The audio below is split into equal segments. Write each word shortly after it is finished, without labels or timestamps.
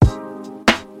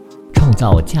创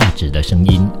造价值的声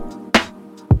音。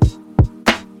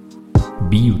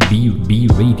B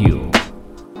Radio。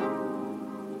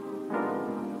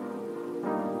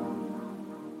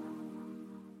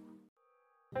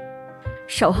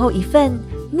守候一份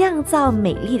酿造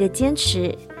美丽的坚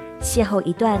持，邂逅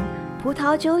一段葡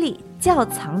萄酒里窖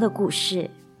藏的故事。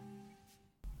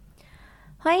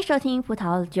欢迎收听葡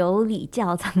萄酒里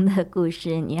窖藏的故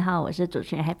事。你好，我是主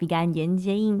持人 Happy 干严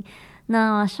洁印。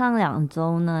那上2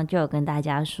周呢，就有跟大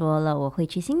家说了，我会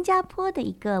去新加坡的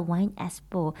一个 Wine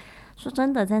Expo。说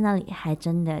真的，在那里还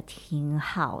真的挺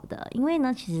好的，因为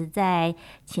呢，其实在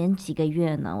前几个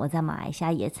月呢，我在马来西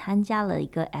亚也参加了一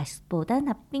个 Expo， 但是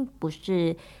它并不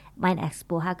是 Wine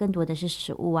Expo， 它更多的是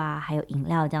食物啊，还有饮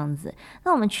料这样子。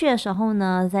那我们去的时候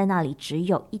呢，在那里只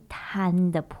有一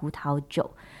摊的葡萄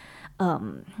酒。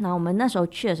那我们那时候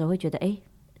去的时候会觉得，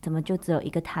怎么就只有一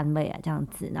个摊位啊，这样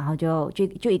子，然后就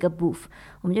一个 booth，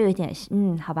 我们就有点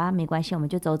好吧，没关系，我们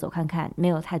就走走看看，没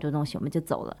有太多东西，我们就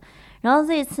走了。然后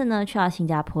这一次呢，去到新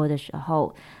加坡的时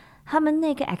候，他们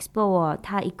那个 expo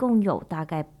它一共有大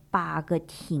概8个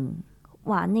厅，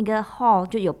哇，那个 hall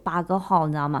就有8个 hall，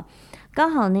 你知道吗？刚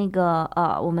好那个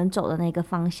我们走的那个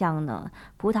方向呢，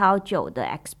葡萄酒的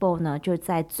expo 呢就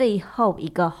在最后一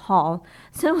个 hall，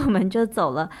 所以我们就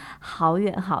走了好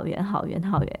远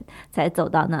才走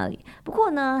到那里。不过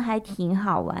呢还挺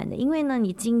好玩的，因为呢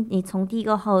你从第一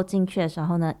个 hall 进去的时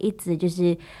候呢，一直就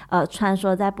是穿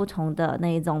梭在不同的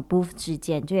那种 booth 之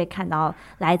间，就会看到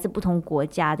来自不同国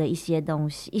家的一些东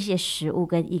西，一些食物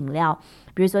跟饮料，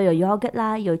比如说有 yogurt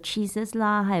啦，有 cheeses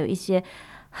啦，还有一些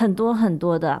很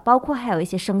多的，包括还有一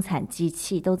些生产机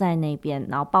器都在那边，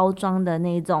然后包装的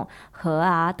那种盒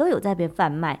啊都有在那边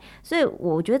贩卖，所以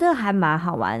我觉得还蛮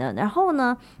好玩的。然后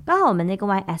呢，刚好我们那个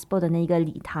Wine Expo 的那个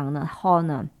礼堂呢 hall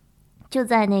呢，就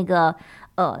在那个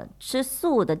吃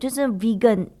素的，就是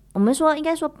vegan， 我们应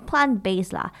该说 plant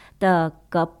based 啦的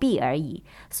隔壁而已，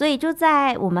所以就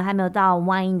在我们还没有到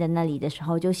wine 的那里的时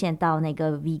候，就先到那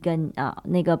个 vegan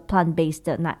那个 plant based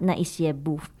的那一些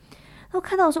booth。我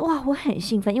看到说哇，我很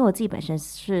兴奋，因为我自己本身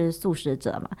是素食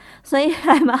者嘛，所以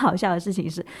还蛮好笑的事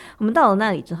情是，我们到了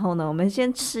那里之后呢，我们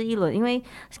先吃一轮，因为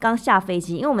刚下飞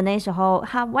机，因为我们那时候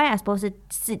Wine Expo 是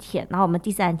4天，然后我们第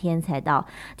3天才到，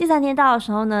第3天到的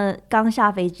时候呢，刚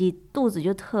下飞机，肚子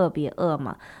就特别饿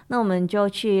嘛，那我们就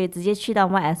直接去到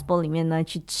Wine Expo 里面呢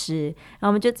去吃，然后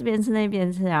我们就这边吃那边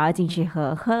吃，然后进去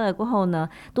喝了过后呢，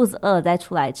肚子饿了再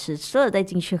出来吃了再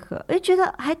进去喝，觉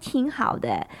得还挺好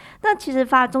的。那其实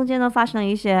中间呢发生了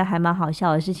一些还蛮好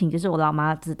笑的事情，就是我老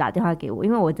妈只打电话给我，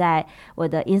因为我在我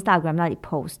的 Instagram 那里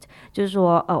post， 就是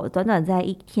说短短在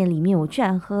1天里面，我居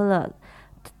然喝了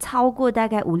超过大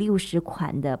概50-60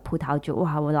款的葡萄酒，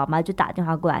哇！我老妈就打电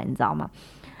话过来，你知道吗？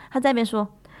她在那边说，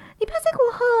你不要再给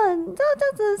我喝了，你知道这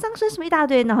样子上升什么一大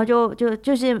堆，然后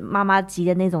就是妈妈急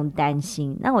的那种担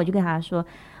心。那我就跟她说，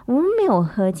我们没有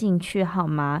喝进去好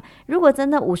吗？如果真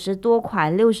的50多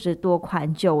款、60多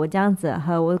款酒，我这样子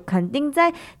喝，我肯定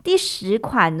在第10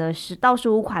款的10到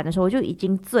15款的时候我就已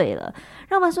经醉了。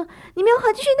然后我妈说，你没有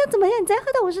喝进去，那怎么样？你再喝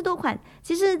到50多款？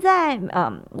其实在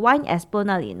Wine Expo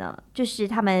那里呢，就是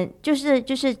他们就是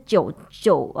酒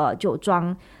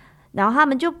庄，然后他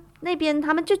们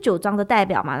就酒庄的代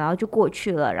表嘛，然后就过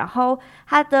去了，然后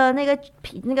他的那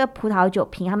个葡萄酒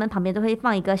瓶，他们旁边都会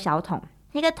放一个小桶。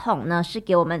那个桶呢是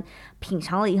给我们品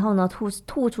尝了以后呢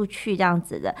吐出去这样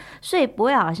子的，所以不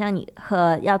会好像你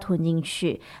喝要吞进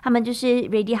去，他们就是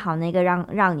ready 好那个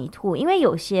让你吐。因为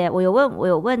有些我有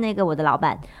问那个我的老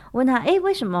板，问他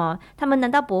为什么他们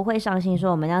难道不会伤心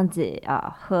说我们这样子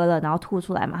喝了然后吐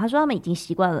出来嘛？他说他们已经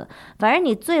习惯了，反而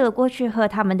你醉了过去喝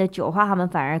他们的酒的话，他们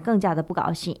反而更加的不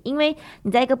高兴，因为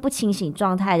你在一个不清醒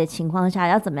状态的情况下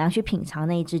要怎么样去品尝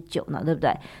那一支酒呢，对不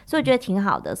对？所以我觉得挺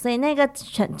好的，所以那个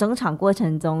整场过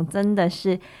程中真的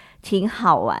是挺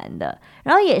好玩的，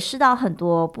然后也试到很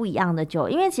多不一样的酒。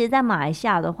因为其实在马来西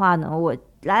亚的话呢，我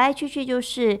来去就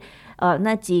是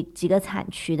那几个产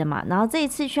区的嘛，然后这一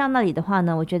次去到那里的话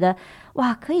呢，我觉得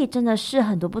哇，可以真的是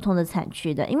很多不同的产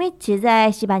区的。因为其实在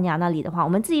西班牙那里的话，我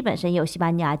们自己本身也有西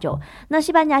班牙酒，那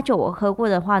西班牙酒我喝过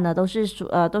的话呢，都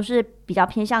是比较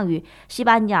偏向于西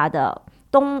班牙的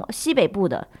西北部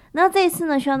的。那这一次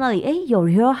呢去到那里有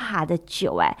Rioja 的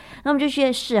酒那我们就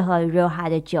去试喝 Rioja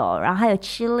的酒，然后还有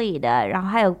Chile 的，然后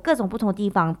还有各种不同地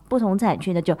方不同产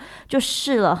区的酒，就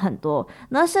试了很多。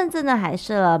那甚至呢还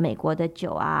试了美国的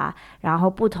酒啊，然后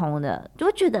不同的，就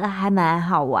觉得还蛮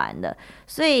好玩的。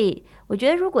所以我觉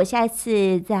得如果下一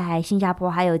次在新加坡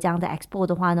还有这样的 Expo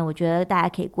的话呢，我觉得大家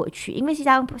可以过去，因为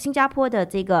新加坡的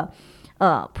这个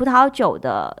葡萄酒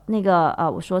的那个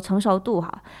我说成熟度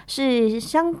是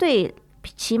相对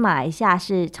起马来西亚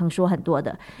是成熟很多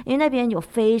的，因为那边有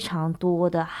非常多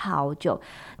的好酒。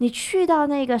你去到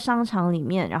那个商场里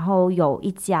面，然后有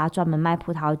一家专门卖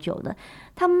葡萄酒的，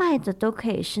他卖的都可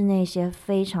以是那些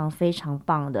非常非常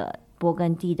棒的勃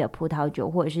艮第的葡萄酒，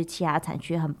或者是其他产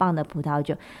区很棒的葡萄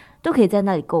酒，都可以在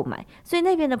那里购买。所以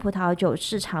那边的葡萄酒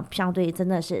市场相对真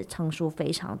的是成熟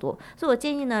非常多。所以我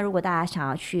建议呢，如果大家想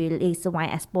要去类似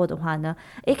Wine Expo 的话呢，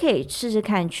也可以试试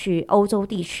看去欧洲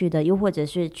地区的，又或者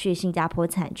是去新加坡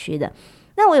产区的。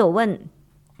那我有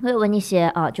问一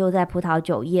些就在葡萄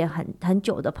酒业很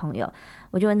久的朋友，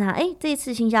我就问他，这一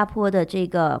次新加坡的这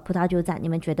个葡萄酒展，你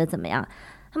们觉得怎么样？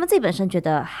他们自己本身觉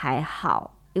得还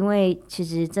好，因为其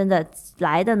实真的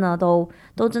来的呢，都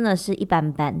真的是一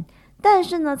般般。但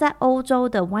是呢，在欧洲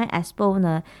的 Wine Expo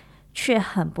呢，却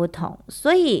很不同。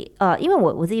所以因为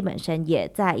我自己本身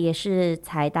也是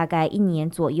才大概1年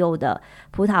左右的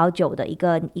葡萄酒的一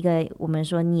个我们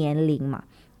说年龄嘛，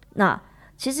那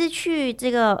其实去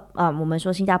这个我们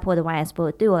说新加坡的 Wine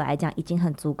Expo 对我来讲已经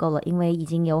很足够了，因为已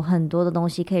经有很多的东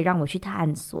西可以让我去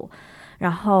探索，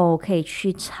然后可以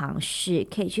去尝试，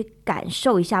可以去感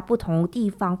受一下不同地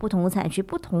方、不同产区、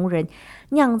不同人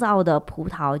酿造的葡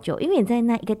萄酒。因为你在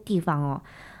那一个地方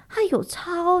它有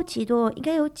超级多，应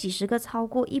该有几十个，超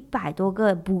过100多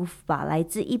个 booth 吧，来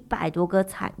自100多个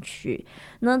产区。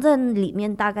那这里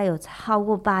面大概有超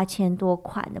过8000多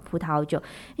款的葡萄酒，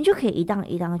你就可以一档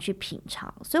一档去品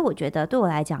尝。所以我觉得对我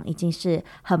来讲已经是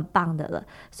很棒的了。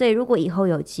所以如果以后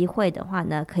有机会的话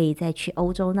呢，可以再去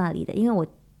欧洲那里的，因为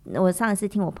我上一次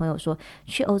听我朋友说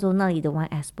去欧洲那里的 Wine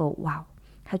Expo， 哇，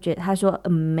他说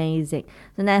amazing，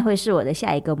 现在会是我的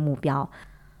下一个目标。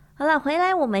好了，回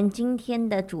来我们今天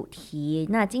的主题。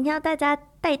那今天要带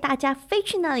大家飞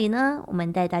去哪里呢？我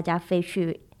们带大家飞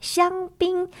去香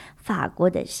槟，法国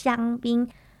的香槟。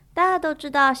大家都知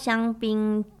道香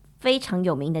槟非常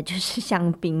有名的就是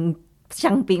香槟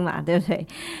嘛，对不对？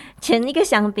前一个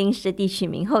香槟是地区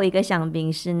名，后一个香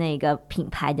槟是那个品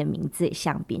牌的名字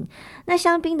香槟。那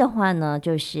香槟的话呢，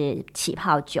就是起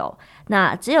泡酒。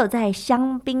那只有在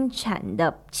香槟产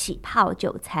的起泡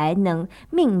酒才能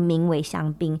命名为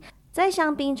香槟。在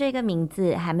香槟这个名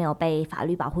字还没有被法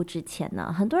律保护之前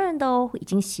呢，很多人都已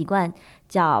经习惯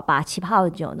把起泡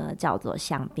酒呢叫做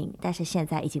香槟，但是现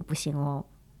在已经不行咯。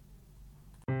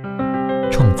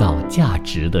创造价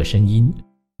值的声音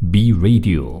B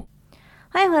Radio，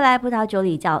 欢迎回来，葡萄酒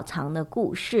里较长的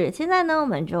故事。现在呢，我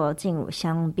们就进入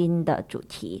香槟的主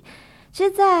题。是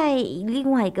在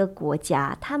另外一个国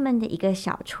家，他们的一个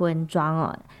小村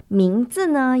庄名字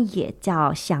呢也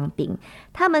叫香槟。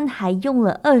他们还用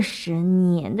了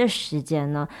20年的时间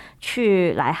呢，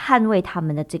来捍卫他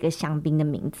们的这个香槟的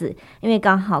名字，因为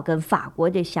刚好跟法国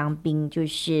的香槟就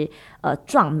是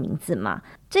撞名字嘛。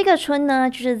这个村呢，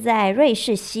就是在瑞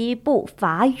士西部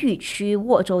法语区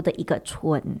沃州的一个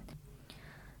村。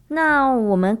那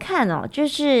我们看就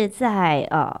是在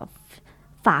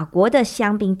法国的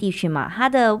香槟地区嘛，它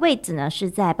的位置呢是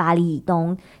在巴黎以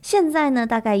东。现在呢，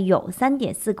大概有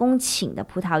3.4公顷的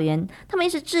葡萄园，他们一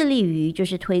直致力于就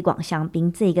是推广香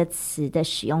槟这个词的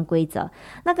使用规则。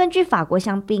那根据法国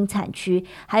香槟产区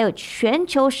还有全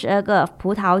球12个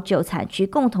葡萄酒产区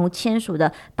共同签署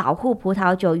的保护葡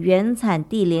萄酒原产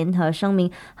地联合声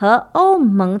明和欧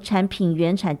盟产品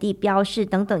原产地标示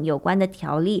等等有关的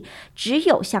条例，只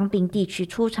有香槟地区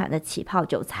出产的起泡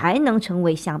酒才能成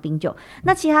为香槟酒。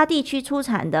那其他地区出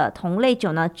产的同类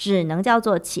酒呢，只能叫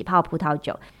做起泡葡萄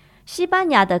酒。西班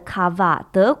牙的卡瓦、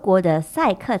德国的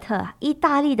塞克特、意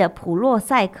大利的普洛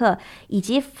塞克，以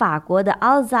及法国的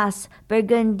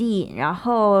Alsace、Burgundy， 然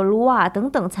后卢瓦等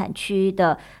等产区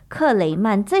的克雷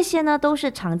曼，这些呢都是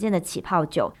常见的起泡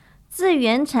酒。自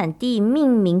原产地命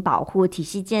名保护体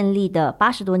系建立的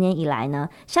80多年以来呢，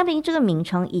香槟这个名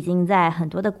称已经在很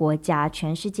多的国家，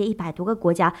全世界100多个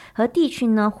国家和地区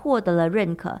呢获得了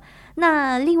认可。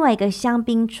那另外一个香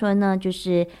槟村呢，就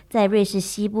是在瑞士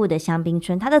西部的香槟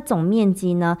村，它的总面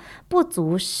积呢不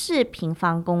足4平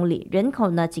方公里，人口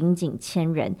呢仅仅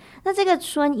1000人。那这个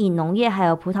村以农业还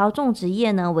有葡萄种植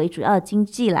业呢为主要的经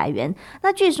济来源。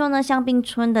那据说呢，香槟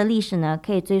村的历史呢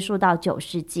可以追溯到9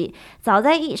世纪，早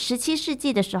在17世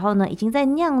纪的时候呢，已经在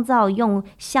酿造用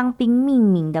香槟命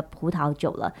名的葡萄酒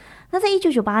了。那在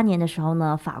1998年的时候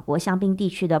呢，法国香槟地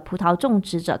区的葡萄种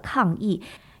植者抗议，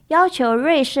要求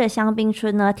瑞士香槟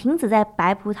村呢停止在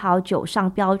白葡萄酒上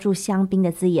标注香槟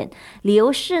的字眼，理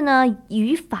由是呢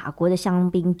与法国的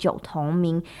香槟酒同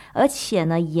名，而且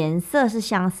呢颜色是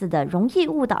相似的，容易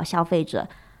误导消费者。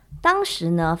当时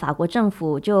呢，法国政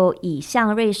府就以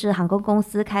向瑞士航空公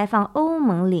司开放欧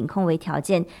盟领空为条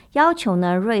件，要求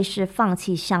呢瑞士放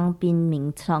弃香槟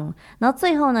名称。然后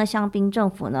最后呢，香槟政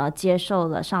府呢接受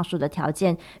了上述的条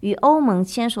件，与欧盟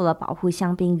签署了保护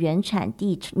香槟原产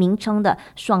地名称的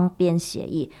双边协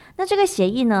议。那这个协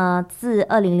议呢，自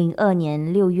2002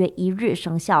年6月1日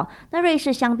生效。那瑞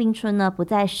士香槟村呢，不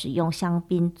再使用香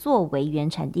槟作为原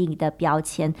产地的标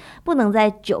签，不能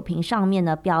在酒瓶上面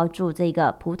呢标注这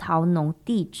个葡萄农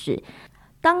地址，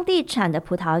当地产的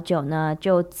葡萄酒呢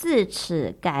就自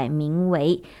此改名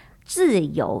为自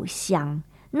由香。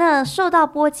那受到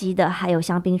波及的还有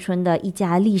香槟村的一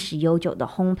家历史悠久的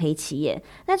烘焙企业。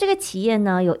那这个企业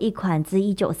呢，有一款自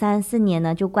1934年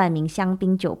呢就冠名香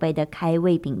槟酒杯的开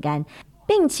胃饼干，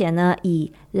并且呢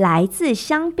以来自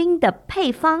香槟的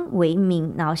配方为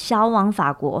名，然后销往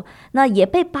法国。那也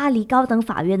被巴黎高等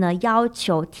法院呢要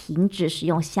求停止使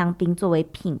用香槟作为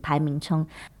品牌名称，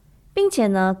并且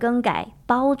呢更改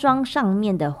包装上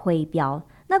面的徽标。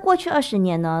那过去20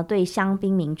年呢，对香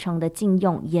槟名称的禁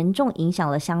用严重影响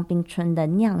了香槟村的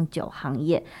酿酒行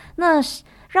业，那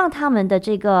让他们的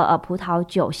这个葡萄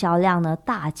酒销量呢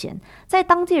大减。在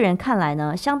当地人看来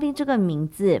呢，香槟这个名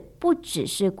字不只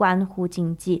是关乎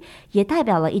经济，也代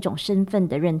表了一种身份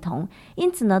的认同。因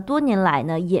此呢，多年来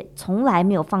呢也从来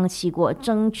没有放弃过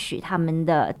争取他们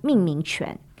的命名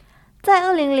权。在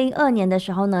2002年的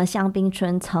时候呢，香槟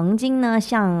村曾经呢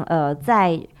向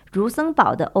在卢森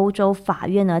堡的欧洲法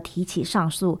院呢提起上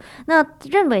诉，那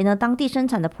认为呢当地生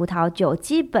产的葡萄酒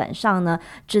基本上呢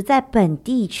只在本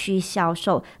地区销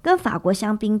售，跟法国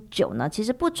香槟酒呢其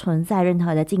实不存在任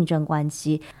何的竞争关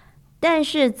系，但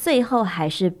是最后还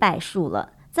是败诉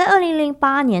了。在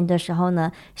2008年的时候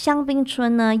呢，香槟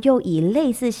村呢又以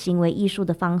类似行为艺术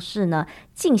的方式呢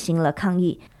进行了抗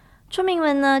议。村民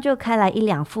们呢就开来一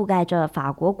辆覆盖着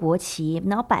法国国旗，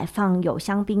然后摆放有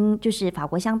香槟，就是法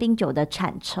国香槟酒的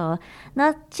铲车，那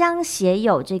将写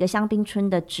有这个香槟村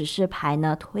的指示牌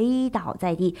呢推倒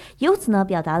在地，由此呢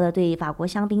表达了对法国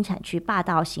香槟产区霸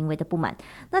道行为的不满。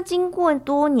那经过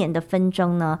多年的纷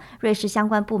争呢，瑞士相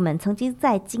关部门曾经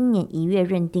在今年1月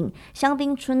认定，香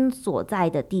槟村所在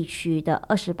的地区的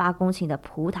28公顷的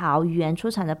葡萄园出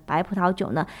产的白葡萄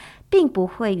酒呢，并不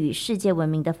会与世界闻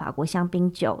名的法国香槟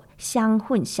酒相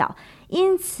混淆，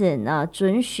因此呢，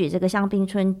准许这个香槟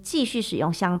村继续使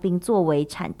用香槟作为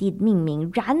产地命名。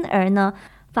然而呢，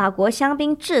法国香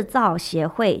槟制造协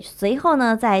会随后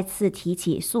呢再次提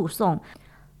起诉讼。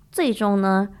最终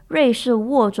呢，瑞士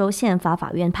沃州宪法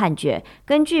法院判决，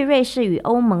根据瑞士与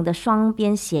欧盟的双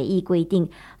边协议规定，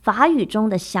法语中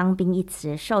的香槟一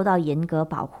词受到严格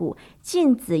保护，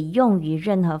禁止用于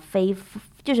任何非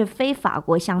法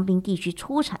国香槟地区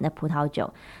出产的葡萄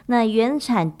酒。那原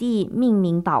产地命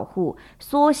名保护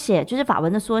缩写就是法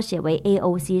文的缩写为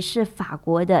AOC， 是法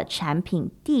国的产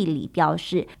品地理标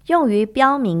识，用于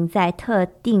标明在特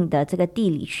定的这个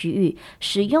地理区域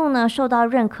使用呢受到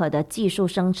认可的技术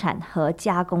生产和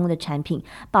加工的产品，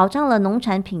保障了农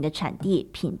产品的产地、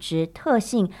品质、特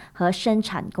性和生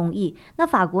产工艺。那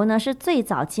法国呢是最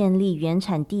早建立原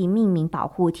产地命名保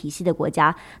护体系的国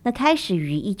家，那开始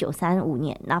于1935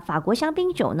年。那法国香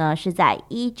槟酒呢是在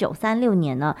1936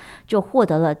年呢就获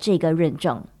得了这个认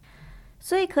证。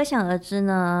所以可想而知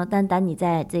呢，单单你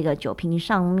在这个酒瓶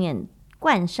上面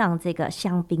冠上这个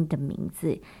香槟的名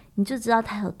字，你就知道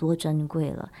它有多珍贵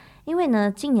了。因为呢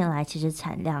近年来其实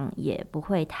产量也不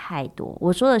会太多，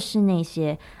我说的是那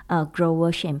些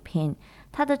grower champagne，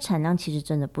它的产量其实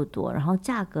真的不多，然后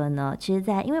价格呢其实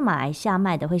因为马来西亚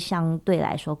卖的会相对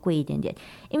来说贵一点点，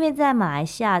因为在马来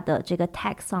西亚的这个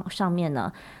tax 上面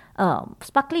呢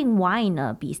sparkling wine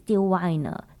呢比 still wine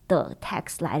呢的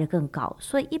tax 来得更高，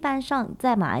所以一般上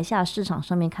在马来西亚市场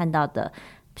上面看到的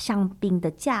香槟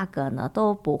的价格呢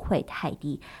都不会太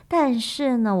低。但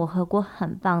是呢我喝过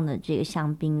很棒的这个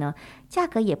香槟呢，价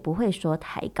格也不会说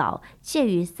太高，介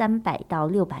于300到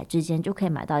600之间就可以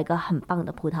买到一个很棒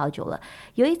的葡萄酒了。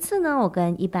有一次呢，我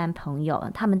跟一般朋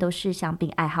友，他们都是香槟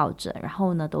爱好者，然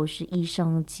后呢都是医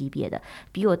生级别的，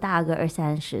比我大个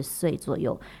20-30岁左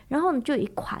右，然后呢就有一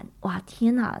款，哇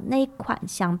天哪，那一款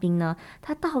香槟呢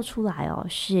它倒出来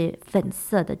是粉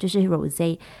色的，就是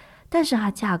rosé，但是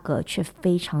它价格却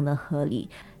非常的合理，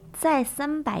在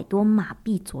300多马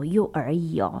币左右而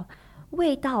已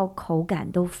味道口感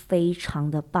都非常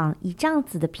的棒。以这样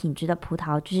子的品质的葡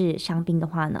萄就是香槟的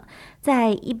话呢，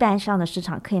在一般上的市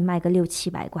场可以卖个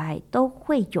600-700块，都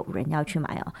会有人要去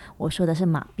买我说的是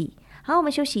马币。好，我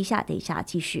们休息一下，等一下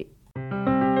继续。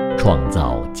创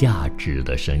造价值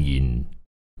的声音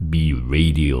Be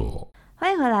Radio。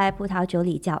欢迎回来，葡萄酒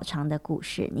里较长的故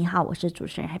事。你好，我是主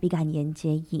持人 Happy 感言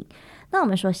接应。那我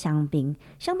们说香槟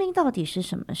到底是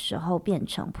什么时候变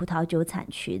成葡萄酒产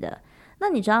区的？那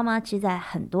你知道吗？其实在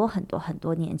很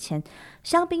多年前，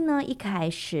香槟呢一开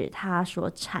始它所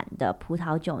产的葡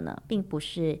萄酒呢，并不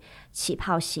是起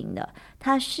泡型的，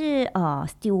它是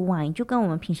still wine， 就跟我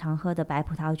们平常喝的白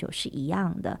葡萄酒是一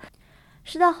样的。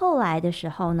是到后来的时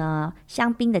候呢，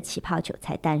香槟的起泡酒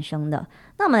才诞生的。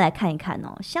那我们来看一看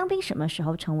香槟什么时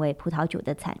候成为葡萄酒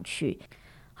的产区？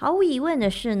毫无疑问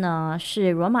的是呢，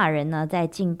是罗马人呢在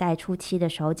近代初期的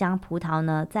时候将葡萄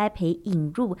呢栽培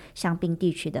引入香槟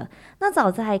地区的。那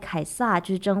早在凯撒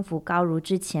之征服高卢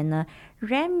之前呢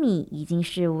，Remy 已经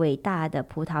是伟大的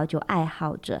葡萄酒爱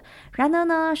好者。然而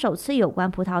呢，首次有关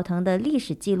葡萄藤的历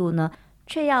史记录呢，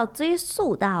却要追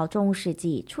溯到中世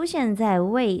纪，出现在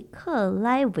为克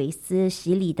莱维斯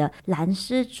洗礼的兰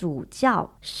斯主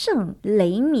教圣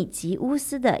雷米吉乌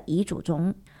斯的遗嘱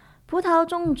中。葡萄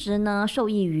种植呢，受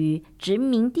益于殖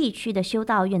民地区的修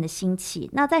道院的兴起。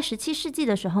那在17世纪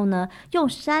的时候呢，用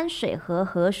山水和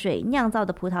河水酿造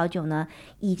的葡萄酒呢，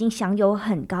已经享有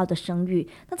很高的声誉。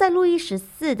那在路易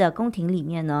14的宫廷里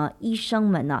面呢，医生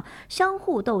们呢相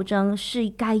互斗争，是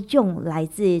该用来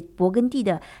自勃艮第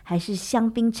的还是香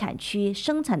槟产区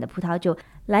生产的葡萄酒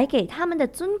来给他们的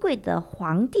尊贵的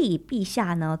皇帝陛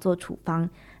下呢做处方。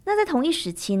那在同一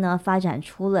时期呢，发展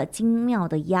出了精妙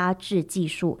的压制技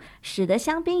术，使得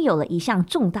香槟有了一项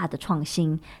重大的创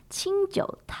新，清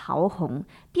酒桃红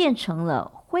变成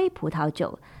了灰葡萄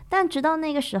酒。但直到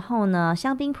那个时候呢，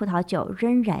香槟葡萄酒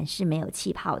仍然是没有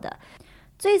气泡的。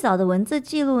最早的文字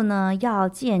记录呢，要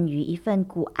见于一份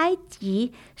古埃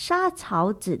及沙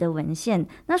草纸的文献，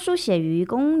那书写于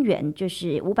公元就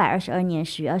是522年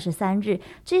10月23日。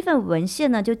这份文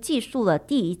献呢，就记述了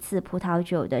第一次葡萄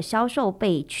酒的销售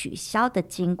被取消的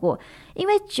经过。因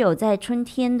为酒在春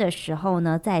天的时候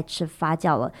呢再次发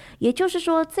酵了，也就是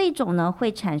说这种呢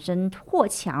会产生或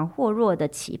强或弱的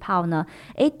起泡呢，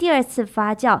第二次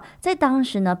发酵在当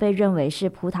时呢被认为是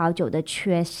葡萄酒的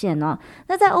缺陷哦。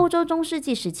那在欧洲中世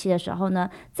纪时期的时候呢，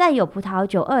再有葡萄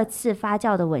酒二次发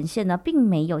酵的文献呢，并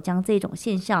没有将这种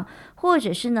现象或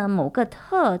者是呢某个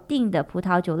特定的葡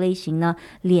萄酒类型呢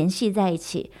联系在一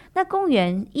起。那公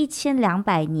元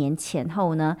1200年前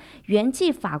后呢，原籍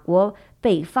法国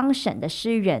北方省的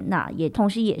诗人也同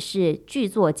时也是剧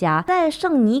作家，在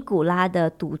圣尼古拉的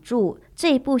赌注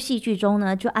这一部戏剧中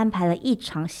呢，就安排了一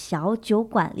场小酒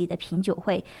馆里的品酒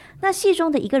会。那戏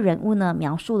中的一个人物呢，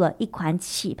描述了一款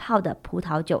起泡的葡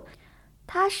萄酒，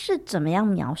他是怎么样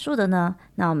描述的呢？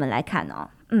那我们来看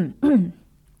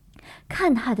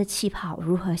看它的气泡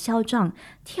如何嚣张、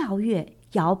跳跃、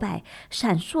摇摆，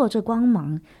闪烁着光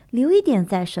芒，留一点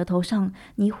在舌头上，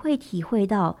你会体会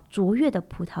到卓越的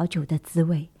葡萄酒的滋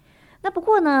味。那不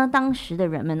过呢，当时的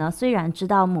人们呢，虽然知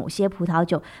道某些葡萄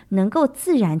酒能够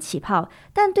自然起泡，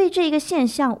但对这个现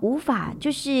象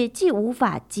既无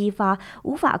法激发、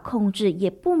无法控制，也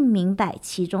不明白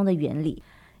其中的原理。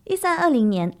1320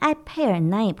年，埃佩尔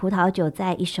奈葡萄酒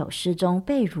在一首诗中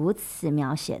被如此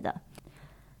描写的：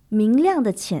明亮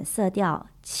的浅色调，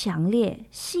强烈、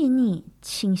细腻、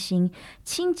清新，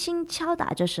轻轻敲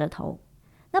打着舌头。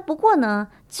那不过呢，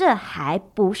这还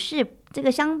不是这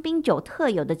个香槟酒特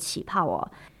有的起泡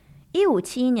哦。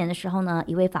1571年的时候呢，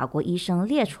一位法国医生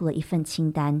列出了一份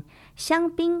清单，香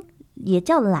槟也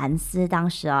叫兰斯，当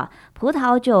时葡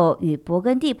萄酒与勃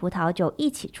艮第葡萄酒一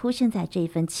起出现在这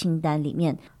份清单里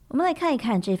面。我们来看一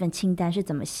看这份清单是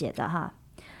怎么写的哈。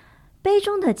杯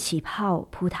中的起泡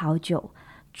葡萄酒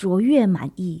卓越满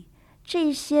意，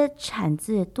这些产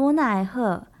自多纳埃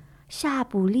赫、夏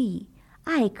布利、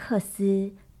艾克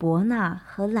斯、伯纳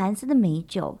和兰斯的美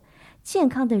酒，健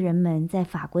康的人们在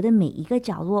法国的每一个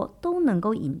角落都能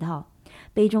够饮到。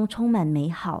杯中充满美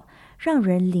好，让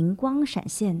人灵光闪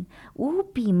现，无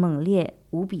比猛烈，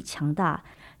无比强大，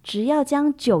只要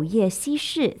将酒液稀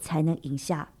释才能饮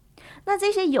下。那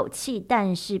这些有气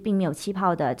但是并没有气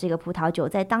泡的这个葡萄酒，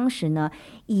在当时呢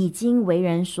已经为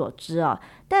人所知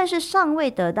但是尚未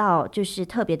得到就是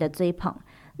特别的追捧。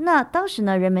那当时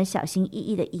呢，人们小心翼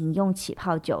翼的饮用起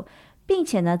泡酒，并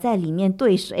且呢在里面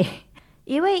兑水。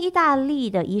一位意大利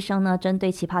的医生呢，针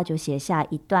对起泡酒写下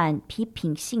一段批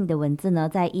评性的文字呢，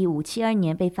在1572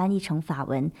年被翻译成法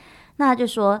文。那就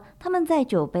说他们在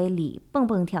酒杯里蹦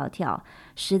蹦跳跳，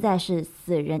实在是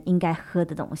死人应该喝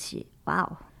的东西。哇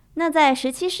哦！那在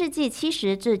17世纪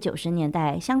70至90年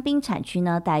代，香槟产区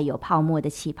呢带有泡沫的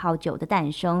起泡酒的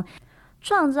诞生。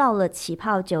创造了起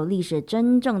泡酒历史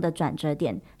真正的转折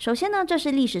点。首先呢，这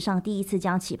是历史上第一次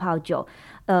将起泡酒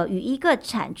与一个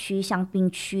产区香槟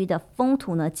区的风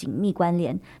土呢紧密关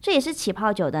联，这也是起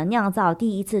泡酒的酿造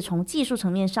第一次从技术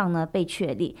层面上呢被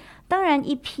确立。当然，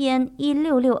一篇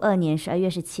1662年12月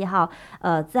17号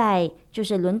在就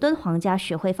是伦敦皇家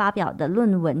学会发表的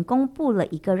论文，公布了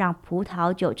一个让葡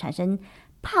萄酒产生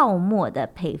泡沫的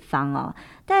配方哦。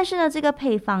但是呢，这个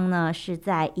配方呢是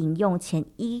在饮用前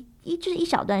一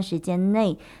小段时间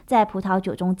内在葡萄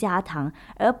酒中加糖，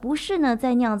而不是呢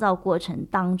在酿造过程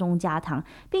当中加糖，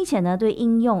并且呢对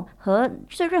应用和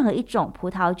是任何一种葡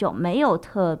萄酒没有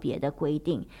特别的规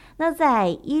定。那在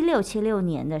1676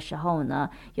年的时候呢，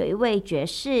有一位爵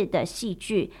士的戏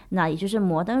剧，那也就是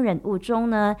摩登人物中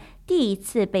呢第一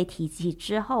次被提及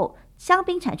之后，香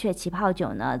槟产区的起泡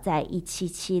酒呢，在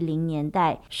1770年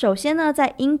代，首先呢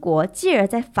在英国，继而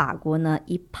在法国呢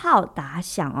一炮打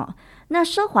响哦。那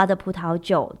奢华的葡萄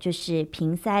酒就是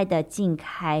瓶塞的浸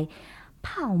开，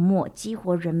泡沫激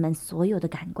活人们所有的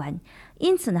感官，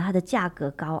因此呢它的价格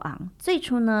高昂。最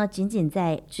初呢仅仅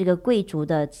在这个贵族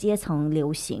的阶层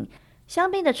流行。香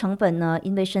槟的成本呢，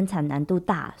因为生产难度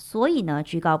大，所以呢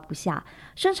居高不下。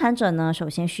生产者呢，首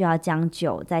先需要将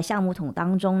酒在橡木桶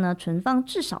当中呢存放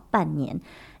至少半年，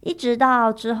一直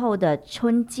到之后的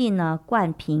春季呢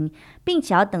灌瓶，并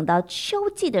且要等到秋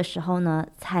季的时候呢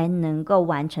才能够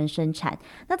完成生产。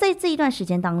那在这一段时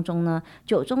间当中呢，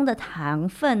酒中的糖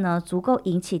分呢足够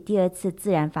引起第二次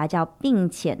自然发酵，并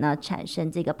且呢产生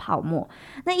这个泡沫。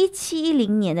那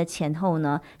1710年的前后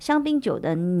呢，香槟酒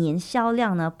的年销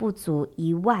量呢不足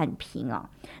1万瓶哦。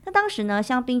那当时呢，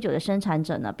香槟酒的生产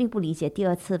者呢并不理解第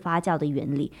二次发酵的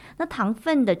原理，那糖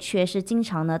分的缺失经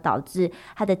常呢导致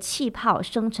它的气泡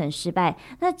生成失败，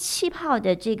那气泡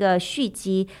的这个蓄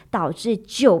积导致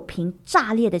酒瓶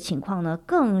炸裂的情况呢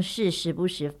更是时不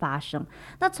时发生。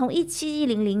那从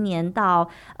1700年到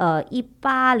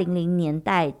1800年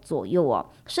代左右哦，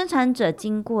生产者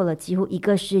经过了几乎1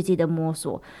个世纪的摸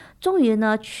索，终于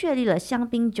呢确立了香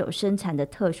槟酒生产的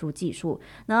特殊技术，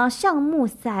然后橡木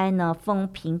塞呢封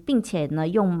瓶，并且呢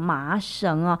用麻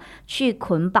绳去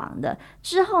捆绑的，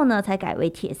之后呢才改为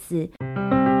铁丝。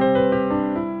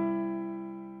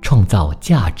创造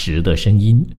价值的声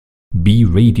音 B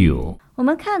Radio。 我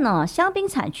们看香槟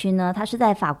产区呢，它是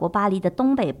在法国巴黎的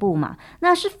东北部嘛，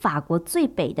那是法国最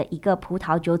北的一个葡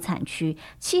萄酒产区，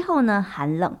气候呢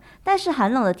寒冷，但是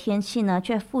寒冷的天气呢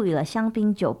却赋予了香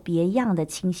槟酒别样的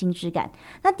清新之感。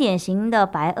那典型的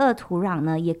白垩土壤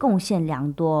呢也贡献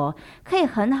良多可以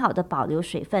很好的保留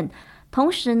水分，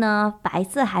同时呢，白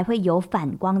色还会有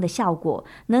反光的效果，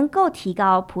能够提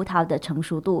高葡萄的成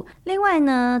熟度。另外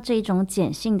呢，这种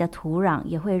碱性的土壤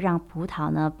也会让葡萄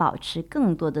呢保持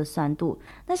更多的酸度。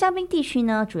那香槟地区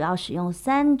呢，主要使用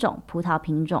3种葡萄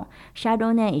品种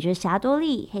 ：Chardonnay， 也就是霞多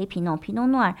丽；黑皮诺 （Pinot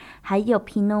Noir）， 还有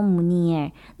Pinot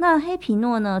Meunier。那黑皮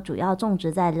诺呢，主要种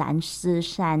植在兰斯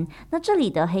山。那这里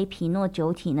的黑皮诺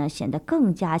酒体呢，显得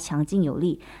更加强劲有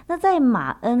力。那在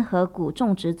马恩河谷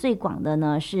种植最广的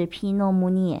呢是 Pinot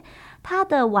Meunier， 它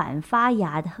的晚发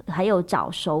芽还有早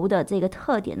熟的这个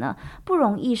特点呢，不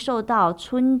容易受到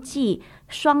春季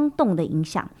霜冻的影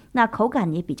响，那口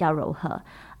感也比较柔和。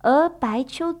而白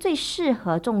丘最适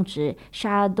合种植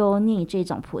Chardonnay 这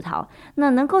种葡萄，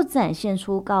那能够展现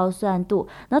出高酸度，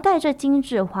然后带着精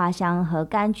致花香和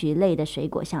柑橘类的水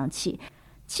果香气。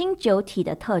清酒体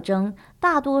的特征，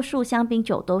大多数香槟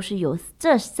酒都是由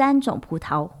这3种葡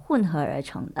萄混合而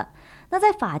成的。那在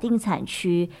法定产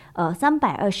区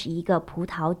321个葡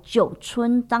萄酒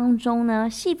村当中呢，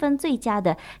细分最佳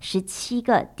的17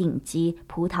个顶级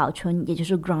葡萄村，也就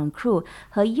是 Grand Cru，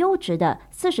 和优质的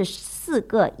44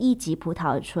个1级葡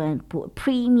萄村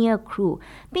Premier Cru，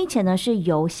 并且呢是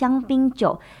由香槟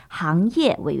酒行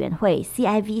业委员会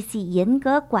CIVC 严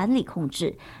格管理控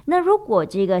制。那如果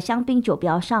这个香槟酒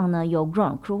标上呢有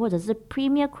Grand Cru 或者是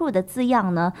Premier Cru 的字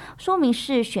样呢，说明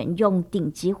是选用顶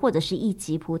级或者是1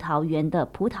级葡萄园的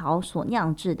葡萄所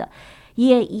酿制的，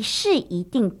也是一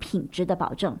定品质的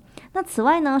保证。那此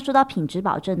外呢，说到品质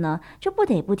保证呢，就不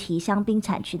得不提香槟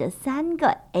产区的3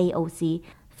个 AOC，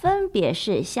 分别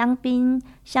是香槟、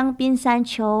香槟山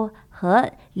丘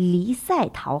和黎塞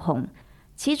桃红。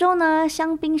其中呢，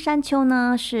香槟山丘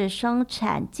呢是生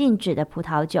产静止的葡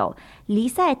萄酒，黎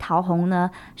塞桃红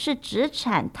呢是只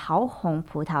产桃红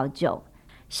葡萄酒。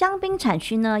香槟产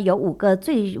区呢有5个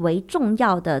最为重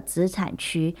要的子产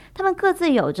区，它们各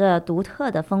自有着独特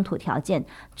的风土条件，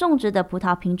种植的葡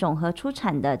萄品种和出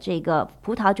产的这个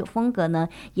葡萄酒风格呢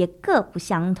也各不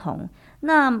相同。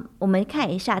那我们看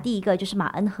一下，第一个就是马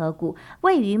恩河谷，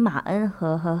位于马恩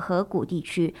河和河谷地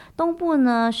区，东部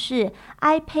呢是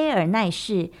埃佩尔奈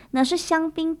市，那是香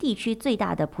槟地区最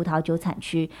大的葡萄酒产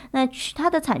区。那它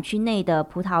的产区内的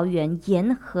葡萄园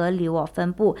沿河流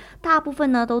分布，大部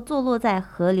分呢都坐落在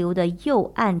河流的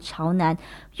右岸朝南，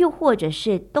又或者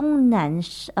是东南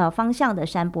方向的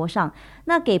山坡上，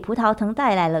那给葡萄藤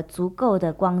带来了足够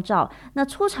的光照。那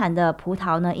出产的葡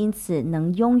萄呢，因此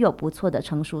能拥有不错的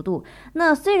成熟度。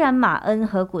那虽然马恩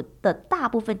河谷的大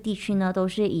部分地区呢都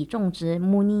是以种植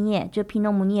穆尼叶，就皮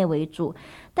诺穆尼叶为主，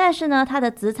但是呢它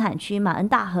的子产区马恩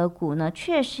大河谷呢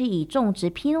却是以种植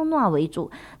皮诺诺为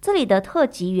主。这里的特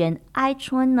级园埃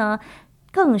村呢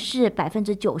更是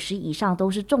90%以上都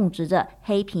是种植着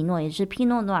黑皮诺，也就是皮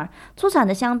诺诺尔。出产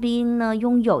的香槟呢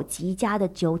拥有极佳的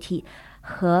酒体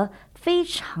和非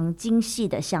常精细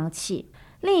的香气。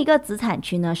另一个子产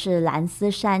区呢是兰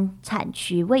斯山产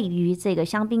区，位于这个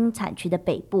香槟产区的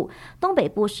北部，东北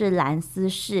部是兰斯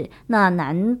市，那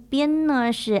南边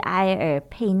呢是埃尔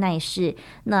佩奈市。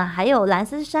那还有兰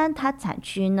斯山，它产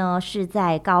区呢是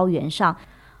在高原上。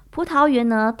葡萄园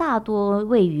呢大多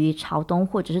位于朝东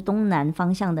或者是东南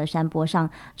方向的山坡上，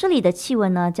这里的气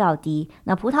温呢较低，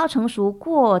那葡萄成熟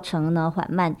过程呢缓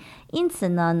慢，因此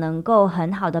呢能够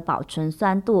很好的保存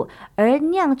酸度，而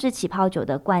酿制起泡酒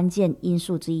的关键因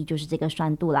素之一就是这个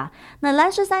酸度啦。那兰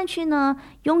斯山区呢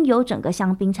拥有整个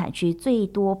香槟产区最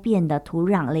多变的土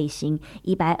壤类型，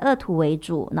以白垩土为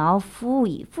主，然后辅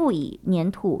以粘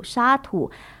土、沙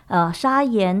土、砂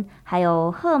岩，还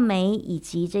有褐煤以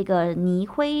及这个泥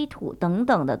灰土等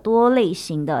等的多类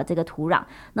型的这个土壤，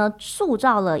那塑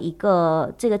造了一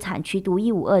个这个产区独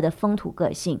一无二的风土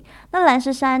个性。那兰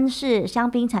斯山是香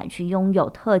槟产区拥有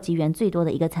特级园最多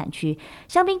的一个产区，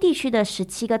香槟地区的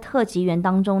17个特级园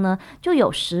当中呢，就有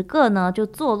10个呢就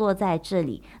坐落在这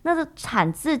里。那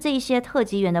产自这些特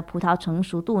级园的葡萄成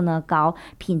熟度呢高，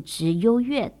品质优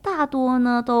越，大多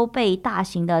呢都被大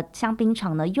型的香槟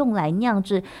厂呢用来酿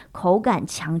制口感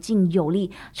强劲有力、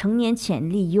成年潜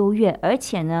力优越，而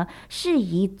且呢适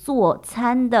宜做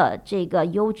餐的这个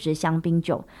优质香槟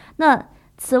酒。那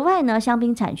此外呢，香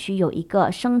槟产区有一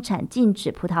个生产禁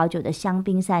止葡萄酒的香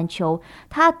槟山丘，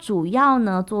它主要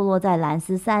呢坐落在兰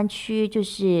斯山区，就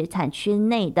是产区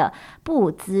内的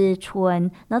布兹村。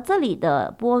那这里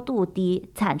的坡度低，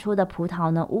产出的葡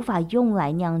萄呢无法用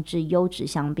来酿制优质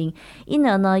香槟，因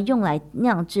而呢用来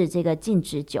酿制这个禁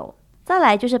止酒。再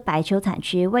来就是白丘产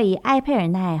区，位于埃佩尔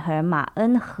奈和马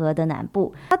恩河的南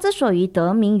部。它之所以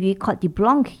得名于 Côte de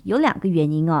Blanc 有2个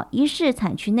原因哦，一是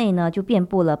产区内呢就遍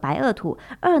布了白垩土，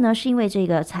二呢是因为这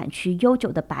个产区悠久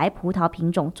的白葡萄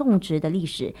品种种植的历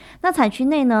史。那产区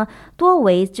内呢多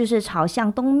为就是朝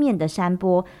向东面的山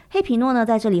坡，黑皮诺呢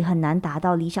在这里很难达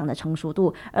到理想的成熟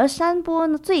度，而山坡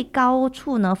呢最高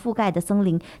处呢覆盖的森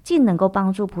林既能够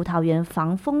帮助葡萄园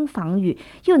防风防雨，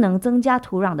又能增加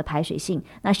土壤的排水性。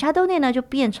那 Chardonnay呢就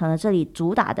变成了这里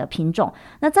主打的品种，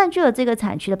那占据了这个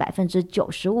产区的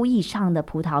95%以上的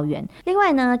葡萄园。另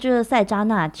外呢就是塞扎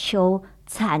纳丘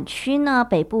产区呢，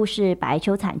北部是白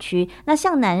丘产区，那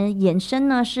向南延伸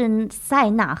呢是塞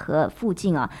纳河附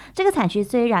近啊。这个产区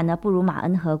虽然呢不如马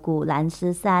恩河谷、兰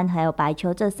斯山还有白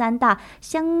丘这3大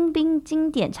香槟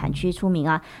经典产区出名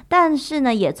啊，但是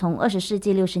呢也从20世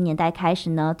纪60年代开始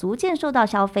呢，逐渐受到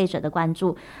消费者的关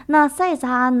注。那塞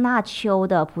扎纳丘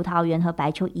的葡萄园和白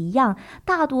丘一样，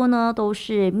大多呢都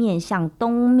是面向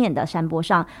东面的山坡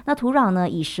上，那土壤呢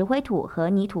以石灰土和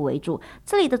泥土为主。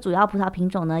这里的主要葡萄品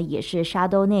种呢也是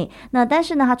Chardonnay， 那但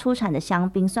是呢它出产的香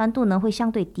槟酸度呢会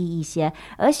相对低一些，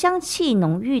而香气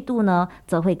浓郁度呢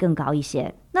则会更高一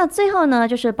些。那最后呢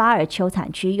就是巴尔丘产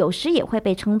区，有时也会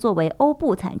被称作为欧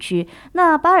部产区。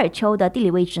那巴尔丘的地理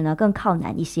位置呢更靠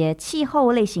南一些，气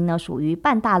候类型呢属于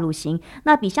半大陆型，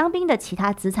那比香槟的其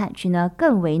他子产区呢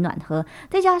更为暖和，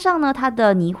再加上呢它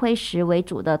的泥灰石为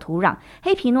主的土壤，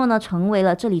黑皮诺呢成为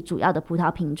了这里主要的葡萄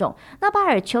品种。那巴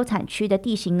尔丘产区的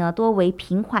地形呢多为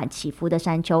平缓起伏的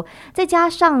山丘，再加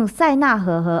上塞纳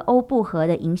河和欧布河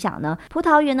的影响呢，葡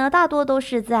萄园呢大多都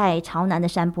是在朝南的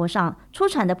山坡上，出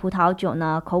产的葡萄酒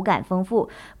呢口感丰富，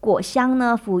果香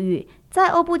呢馥郁。在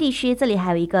欧部地区，这里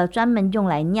还有一个专门用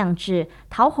来酿制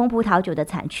桃红葡萄酒的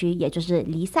产区，也就是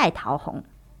黎塞桃红。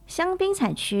香槟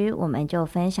产区我们就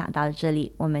分享到这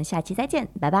里，我们下期再见，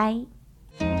拜拜。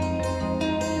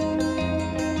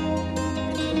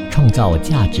创造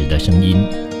价值的声音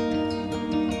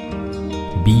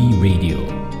B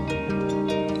Radio。